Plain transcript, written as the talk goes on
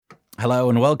Hello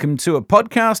and welcome to a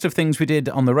podcast of things we did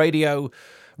on the radio.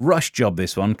 Rush job,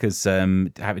 this one, because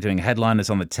doing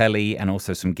headliners on the telly and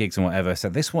also some gigs and whatever. So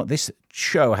this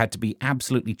show had to be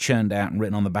absolutely churned out and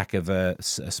written on the back of a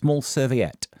small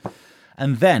serviette.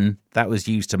 And then that was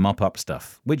used to mop up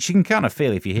stuff, which you can kind of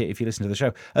feel if you listen to the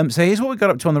show. So here's what we got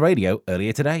up to on the radio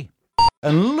earlier today.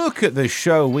 And look at the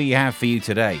show we have for you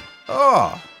today.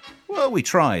 Oh, well, we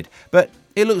tried. But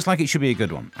it looks like it should be a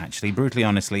good one, actually, brutally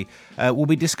honestly. We'll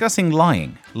be discussing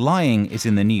lying. Lying is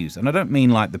in the news, and I don't mean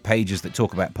like the pages that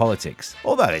talk about politics,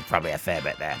 although there's probably a fair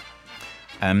bit there.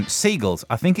 Seagulls,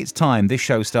 I think it's time this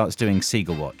show starts doing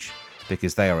Seagull Watch,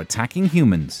 because they are attacking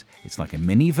humans. It's like a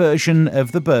mini version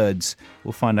of the birds.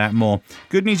 We'll find out more.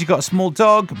 Good news, you got a small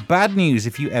dog. Bad news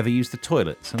if you ever use the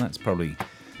toilet, so that's probably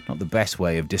not the best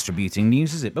way of distributing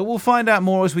news, is it? But we'll find out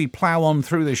more as we plough on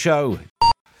through the show.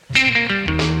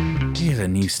 Here's a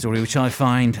news story which I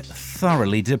find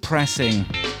thoroughly depressing.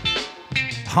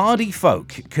 Hardy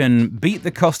folk can beat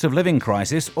the cost of living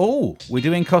crisis. Oh, we're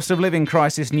doing cost of living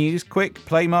crisis news. Quick,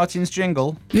 play Martin's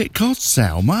jingle. It costs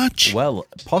how much? Well,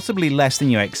 possibly less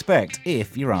than you expect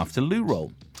if you're after loo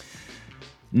roll.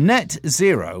 Net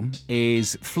Zero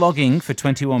is flogging for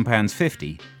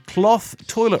 £21.50 cloth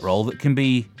toilet roll that can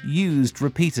be used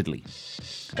repeatedly.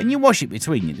 And you wash it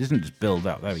between you. It doesn't just build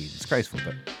up. That would be disgraceful,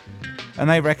 but... And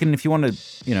they reckon if you want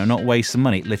to, not waste some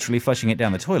money, literally flushing it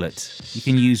down the toilet, you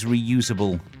can use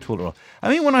reusable toilet roll. I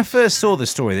mean, when I first saw the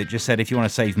story that just said if you want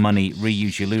to save money,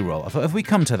 reuse your loo roll, I thought, have we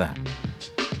come to that?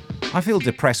 I feel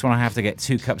depressed when I have to get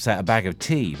 2 cups out of a bag of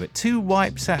tea, but 2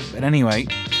 wipes out. But anyway,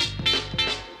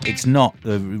 it's not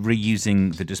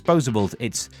reusing the disposables.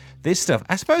 It's this stuff.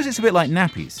 I suppose it's a bit like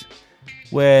nappies,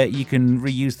 where you can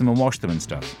reuse them and wash them and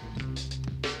stuff.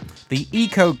 The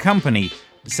Eco Company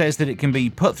says that it can be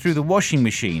put through the washing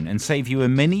machine and save you a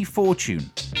mini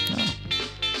fortune. Oh.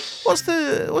 What's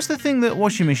the thing that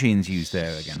washing machines use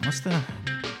there again?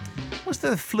 What's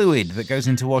the fluid that goes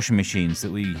into washing machines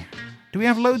that do we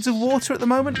have loads of water at the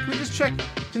moment? Can we just check?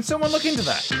 Can someone look into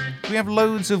that? Do we have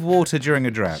loads of water during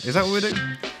a drought? Is that what we do?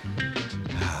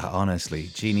 Honestly,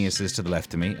 geniuses to the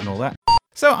left of me and all that.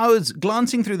 So I was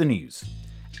glancing through the news,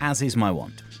 as is my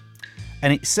wont.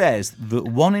 And it says that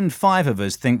 1 in 5 of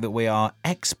us think that we are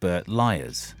expert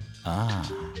liars.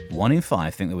 1 in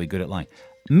 5 think that we're good at lying.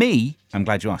 Me, I'm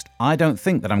glad you asked, I don't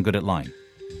think that I'm good at lying.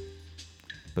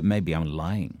 But maybe I'm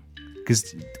lying.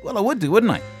 Because, well, I would do,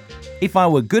 wouldn't I? If I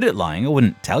were good at lying, I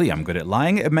wouldn't tell you I'm good at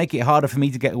lying. It would make it harder for me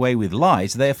to get away with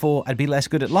lies, therefore I'd be less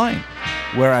good at lying.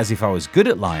 Whereas if I was good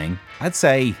at lying, I'd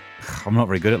say, I'm not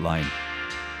very good at lying.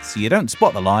 So you don't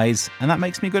spot the lies, and that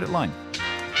makes me good at lying.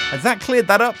 Has that cleared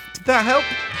that up? Did that help?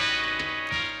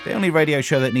 The only radio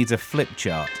show that needs a flip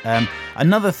chart.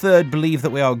 Another third believe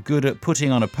that we are good at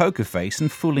putting on a poker face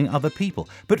and fooling other people.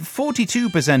 But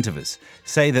 42% of us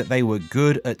say that they were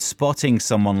good at spotting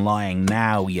someone lying.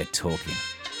 Now you're talking.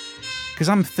 Because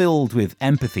I'm filled with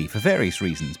empathy for various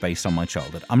reasons based on my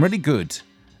childhood. I'm really good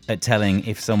at telling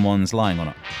if someone's lying or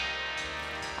not.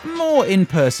 More in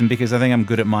person because I think I'm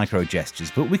good at micro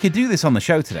gestures, but we could do this on the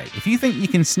show today. If you think you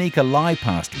can sneak a lie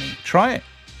past me, try it.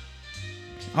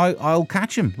 I'll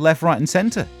catch him left, right and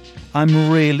centre.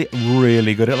 I'm really,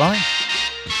 really good at lying.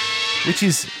 Which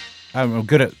is, I'm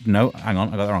good at, no, hang on,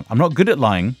 I got that wrong. I'm not good at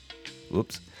lying.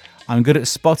 Whoops. I'm good at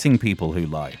spotting people who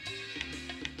lie.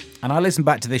 And I listen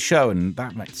back to this show and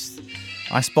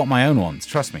I spot my own ones,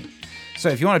 trust me. So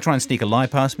if you want to try and sneak a lie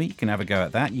past me, you can have a go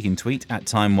at that. You can tweet at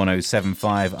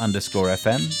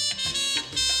time1075_FM.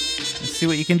 Let's see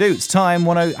what you can do. It's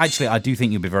time10... Actually, I do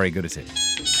think you'll be very good at it.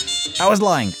 I was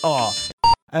lying.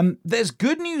 There's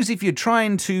good news if you're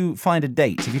trying to find a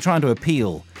date. If you're trying to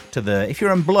appeal to if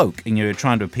you're a bloke and you're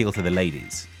trying to appeal to the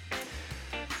ladies.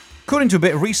 According to a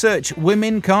bit of research,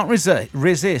 women can't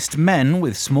resist men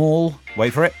with small...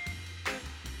 Wait for it.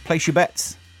 Place your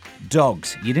bets.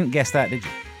 Dogs. You didn't guess that, did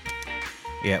you?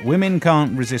 Yeah, women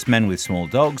can't resist men with small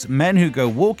dogs. Men who go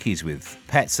walkies with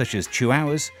pets such as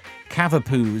chihuahuas,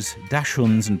 cavapoos,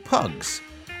 dachshunds and pugs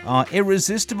are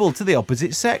irresistible to the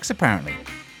opposite sex, apparently.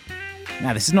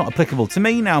 Now, this is not applicable to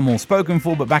me. Now I'm all spoken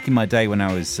for, but back in my day when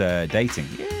I was dating,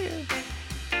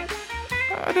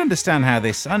 I don't understand how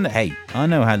this... Hey, I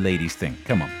know how ladies think.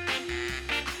 Come on.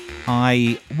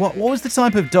 What was the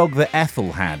type of dog that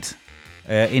Ethel had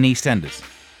in EastEnders?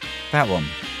 That one.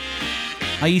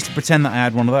 I used to pretend that I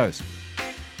had one of those.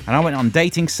 And I went on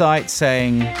dating sites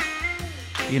saying,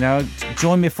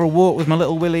 join me for a walk with my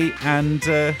little Willie, and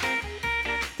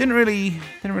didn't really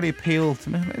appeal to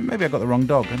me. Maybe I got the wrong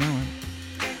dog, I don't know.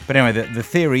 But anyway, the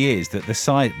theory is that the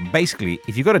size... Basically,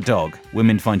 if you've got a dog,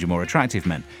 women find you more attractive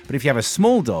men. But if you have a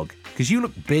small dog, because you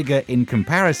look bigger in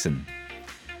comparison,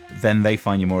 then they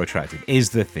find you more attractive, is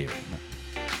the theory.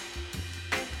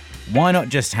 Why not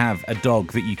just have a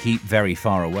dog that you keep very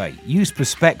far away? Use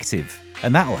perspective,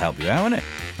 and that'll help you out, won't it?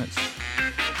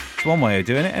 That's one way of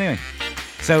doing it, anyway.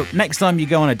 So next time you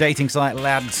go on a dating site,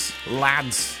 lads,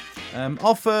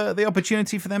 offer the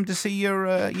opportunity for them to see your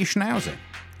schnauzer,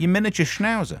 your miniature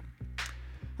schnauzer.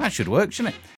 That should work,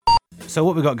 shouldn't it? So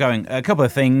what we've got going, a couple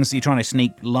of things. You're trying to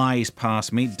sneak lies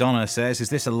past me. Donna says, is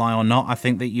this a lie or not? I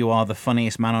think that you are the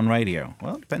funniest man on radio.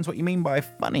 Well, it depends what you mean by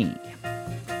funny.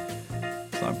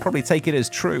 So I'd probably take it as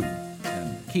true.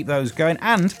 Keep those going.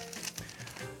 And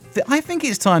I think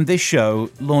it's time this show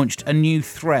launched a new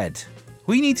thread.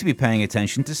 We need to be paying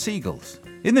attention to seagulls.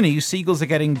 In the news, seagulls are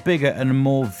getting bigger and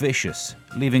more vicious,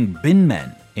 leaving bin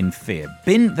men in fear.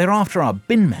 They're after our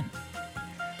bin men.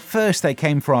 First they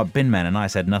came for our bin men and I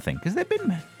said nothing, because they're bin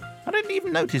men. I didn't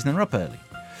even notice they're up early.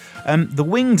 The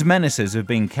winged menacers have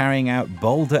been carrying out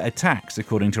bolder attacks,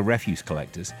 according to refuse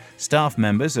collectors. Staff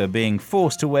members are being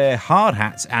forced to wear hard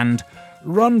hats and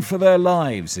run for their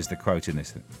lives, is the quote in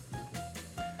this thing.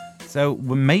 So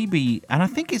maybe, and I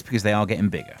think it's because they are getting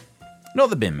bigger. Not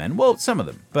the bin men, well, some of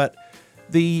them, but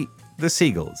the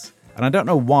seagulls. And I don't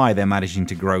know why they're managing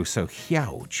to grow so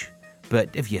huge.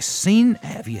 But have you seen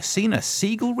a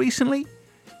seagull recently?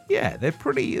 Yeah, they're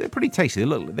pretty tasty.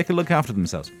 They can look after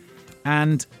themselves.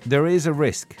 And there is a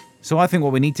risk. So I think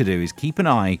what we need to do is keep an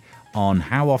eye on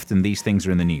how often these things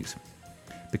are in the news.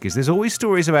 Because there's always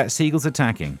stories about seagulls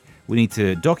attacking. We need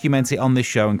to document it on this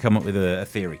show and come up with a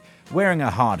theory. Wearing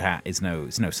a hard hat is no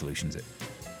solution, is it?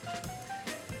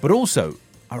 But also,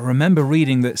 I remember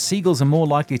reading that seagulls are more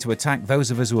likely to attack those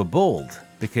of us who are bald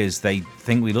because they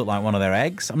think we look like one of their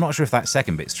eggs. I'm not sure if that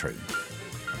second bit's true.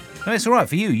 No, it's all right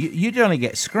for you. You'd only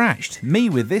get scratched. Me,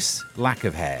 with this lack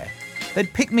of hair,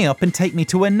 they'd pick me up and take me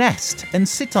to a nest and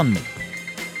sit on me.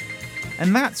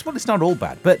 And it's not all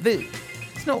bad, but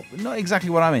it's not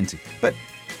exactly what I'm into. But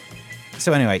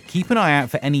so anyway, keep an eye out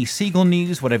for any seagull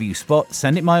news. Whatever you spot,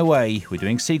 send it my way. We're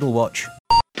doing Seagull Watch.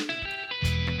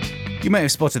 You may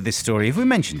have spotted this story, if we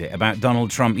mentioned it, about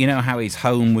Donald Trump. You know how his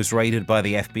home was raided by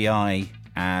the FBI,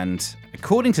 and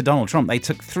according to Donald Trump, they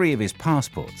took 3 of his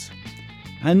passports.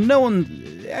 And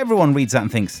everyone reads that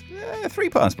and thinks, 3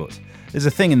 passports. There's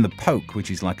a thing in The Poke,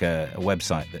 which is like a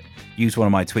website that used one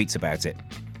of my tweets about it.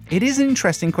 It is an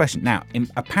interesting question. Now,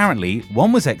 apparently,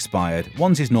 one was expired,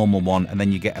 one's his normal one, and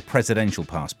then you get a presidential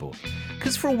passport.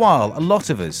 Because for a while, a lot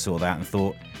of us saw that and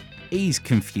thought, he's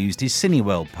confused his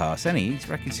Cineworld pass, and he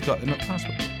reckons he's got a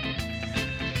passport.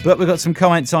 But we've got some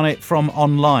comments on it from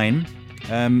online.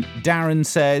 Darren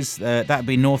says that'd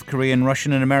be North Korean,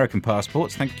 Russian and American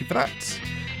passports. Thank you for that.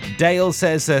 Dale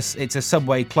says it's a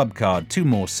Subway club card. 2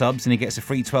 more subs and he gets a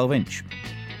free 12-inch.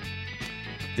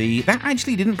 That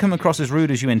actually didn't come across as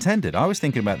rude as you intended. I was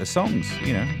thinking about the songs,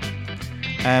 you know.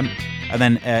 And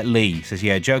then Lee says,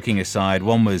 yeah, joking aside,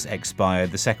 one was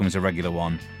expired, the second was a regular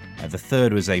one. The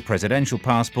third was a presidential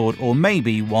passport, or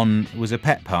maybe one was a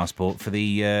pet passport for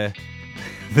the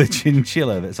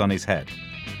chinchilla that's on his head.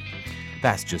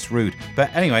 That's just rude.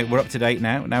 But anyway, we're up to date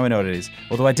now. Now we know what it is.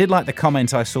 Although I did like the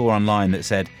comment I saw online that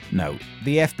said, no,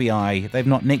 the FBI, they've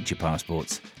not nicked your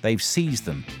passports. They've seized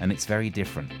them, and it's very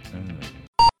different.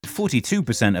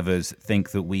 42% of us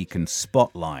think that we can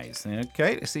spot lies.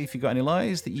 Okay, let's see if you've got any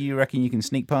lies that you reckon you can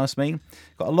sneak past me.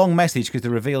 Got a long message because the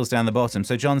reveal's down the bottom.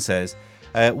 So John says,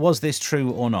 was this true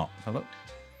or not? Have a look.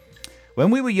 When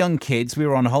we were young kids, we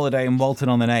were on holiday in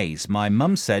Walton-on-the-Naze. My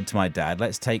mum said to my dad,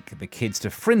 let's take the kids to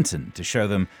Frinton to show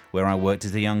them where I worked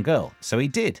as a young girl. So he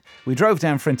did. We drove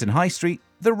down Frinton High Street.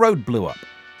 The road blew up.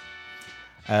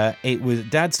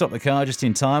 Dad stopped the car just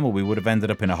in time, or we would have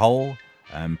ended up in a hole.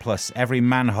 Plus, every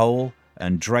manhole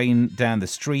and drain down the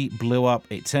street blew up.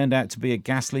 It turned out to be a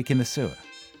gas leak in the sewer.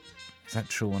 Is that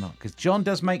true or not? Because John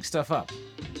does make stuff up.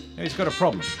 He's got a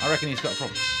problem. I reckon he's got a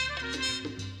problem.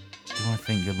 Do I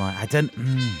think you're lying? I don't...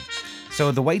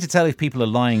 So the way to tell if people are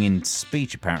lying in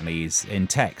speech, apparently, is in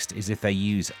text, is if they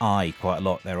use I quite a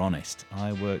lot. They're honest.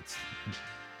 I worked...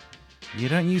 You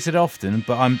don't use it often,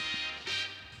 but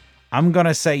I'm going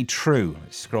to say true.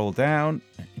 Scroll down.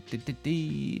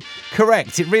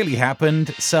 Correct, it really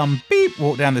happened. Some beep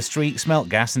walked down the street, smelt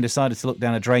gas, and decided to look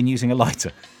down a drain using a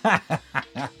lighter.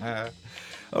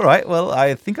 All right, well,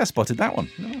 I think I spotted that one.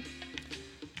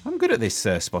 I'm good at this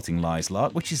spotting lies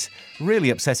lark, which is really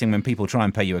upsetting when people try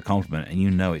and pay you a compliment and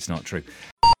you know it's not true.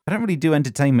 I don't really do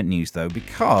entertainment news, though,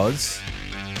 because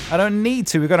I don't need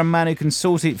to. We've got a man who can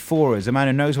sort it for us, a man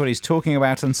who knows what he's talking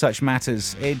about on such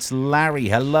matters. It's Larry.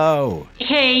 Hello.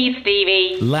 Hey,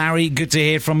 Stevie. Larry, good to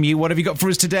hear from you. What have you got for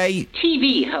us today?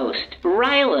 TV host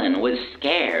Rylan was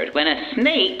scared when a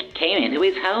snake came into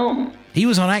his home. He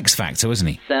was on X Factor,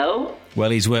 wasn't he? So? Well,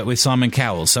 he's worked with Simon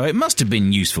Cowell, so it must have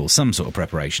been useful, some sort of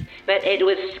preparation. But it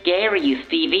was scary,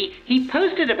 Stevie. He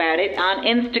posted about it on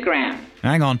Instagram.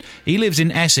 Hang on, he lives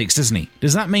in Essex, doesn't he?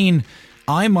 Does that mean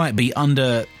I might be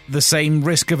under the same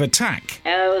risk of attack?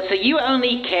 Oh, so you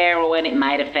only care when it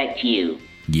might affect you.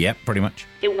 Yep, pretty much.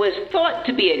 It was thought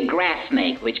to be a grass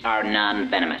snake, which are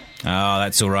non-venomous. Oh,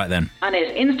 that's all right then. On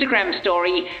his Instagram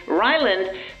story,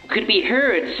 Ryland could be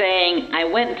heard saying, "I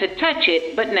went to touch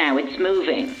it, but now it's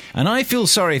moving." And I feel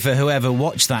sorry for whoever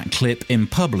watched that clip in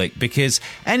public, because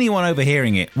anyone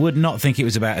overhearing it would not think it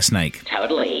was about a snake.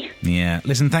 Totally. Yeah,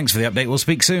 listen, thanks for the update. We'll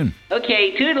speak soon.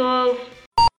 Okay, toodles.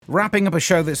 Wrapping up a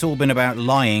show that's all been about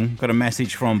lying, got a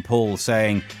message from Paul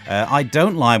saying, I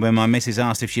don't lie when my missus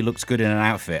asks if she looks good in an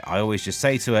outfit. I always just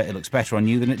say to her, it looks better on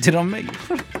you than it did on me.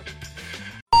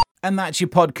 And that's your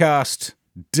podcast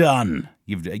done.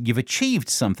 You've achieved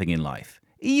something in life,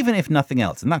 even if nothing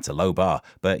else, and that's a low bar,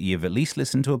 but you've at least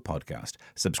listened to a podcast.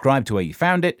 Subscribe to where you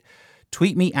found it.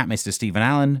 Tweet me at Mr. Stephen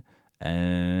Allen.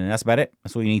 That's about it.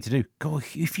 That's all you need to do. God,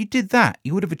 if you did that,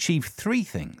 you would have achieved 3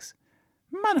 things.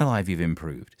 Man alive, you've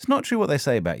improved. It's not true what they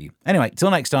say about you. Anyway, till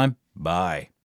next time, bye.